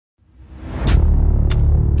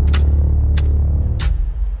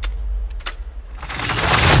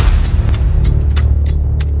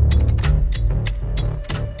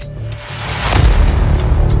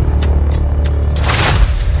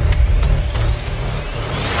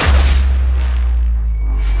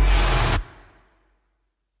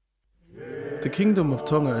Kingdom of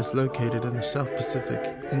Tonga is located in the South Pacific,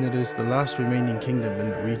 and it is the last remaining kingdom in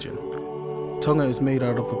the region. Tonga is made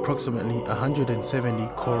out of approximately 170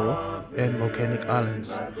 coral and volcanic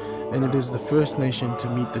islands, and it is the first nation to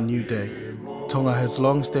meet the new day. Tonga has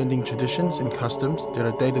long-standing traditions and customs that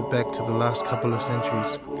are dated back to the last couple of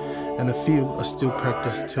centuries, and a few are still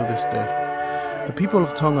practiced till this day. The people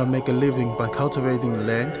of Tonga make a living by cultivating the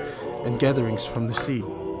land and gatherings from the sea.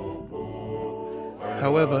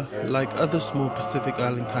 However, like other small Pacific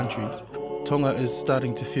Island countries, Tonga is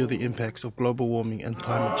starting to feel the impacts of global warming and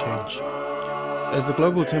climate change. As the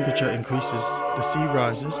global temperature increases, the sea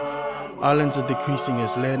rises, islands are decreasing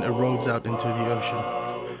as land erodes out into the ocean,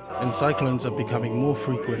 and cyclones are becoming more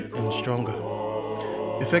frequent and stronger.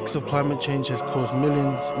 Effects of climate change has caused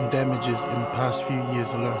millions in damages in the past few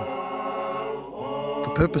years alone. The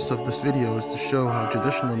purpose of this video is to show how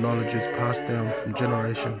traditional knowledges passed down from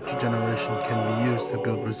generation to generation can be used to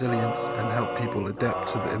build resilience and help people adapt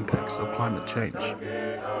to the impacts of climate change.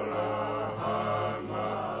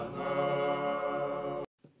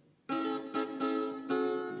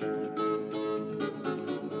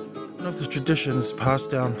 One of the traditions passed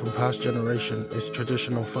down from past generation is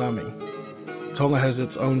traditional farming. Tonga has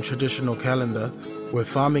its own traditional calendar where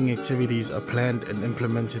farming activities are planned and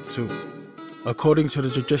implemented too. According to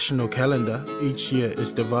the traditional calendar, each year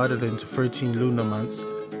is divided into 13 lunar months,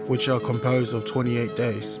 which are composed of 28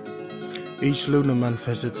 days. Each lunar month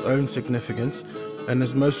has its own significance and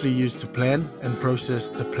is mostly used to plan and process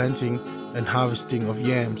the planting and harvesting of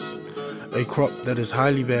yams, a crop that is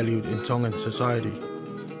highly valued in Tongan society.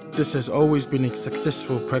 This has always been a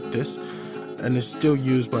successful practice and is still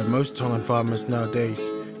used by most Tongan farmers nowadays.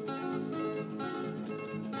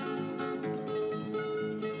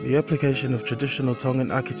 The application of traditional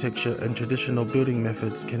Tongan architecture and traditional building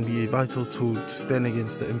methods can be a vital tool to stand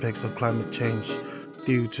against the impacts of climate change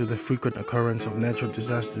due to the frequent occurrence of natural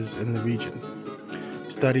disasters in the region.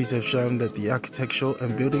 Studies have shown that the architectural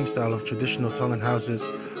and building style of traditional Tongan houses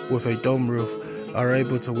with a dome roof are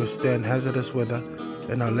able to withstand hazardous weather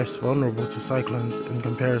and are less vulnerable to cyclones in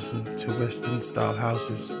comparison to Western-style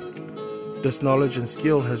houses. This knowledge and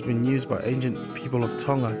skill has been used by ancient people of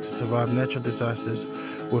Tonga to survive natural disasters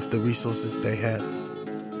with the resources they had.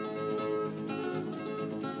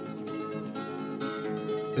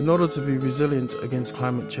 In order to be resilient against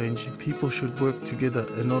climate change, people should work together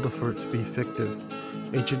in order for it to be effective.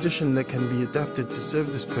 A tradition that can be adapted to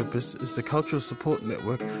serve this purpose is the cultural support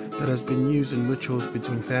network that has been used in rituals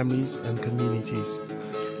between families and communities.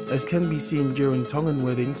 As can be seen during Tongan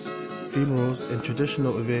weddings, funerals, and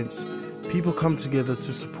traditional events, people come together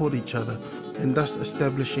to support each other and thus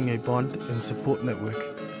establishing a bond and support network.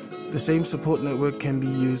 The same support network can be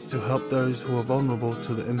used to help those who are vulnerable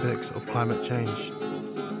to the impacts of climate change.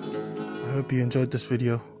 I hope you enjoyed this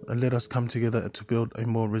video and let us come together to build a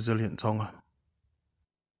more resilient Tonga.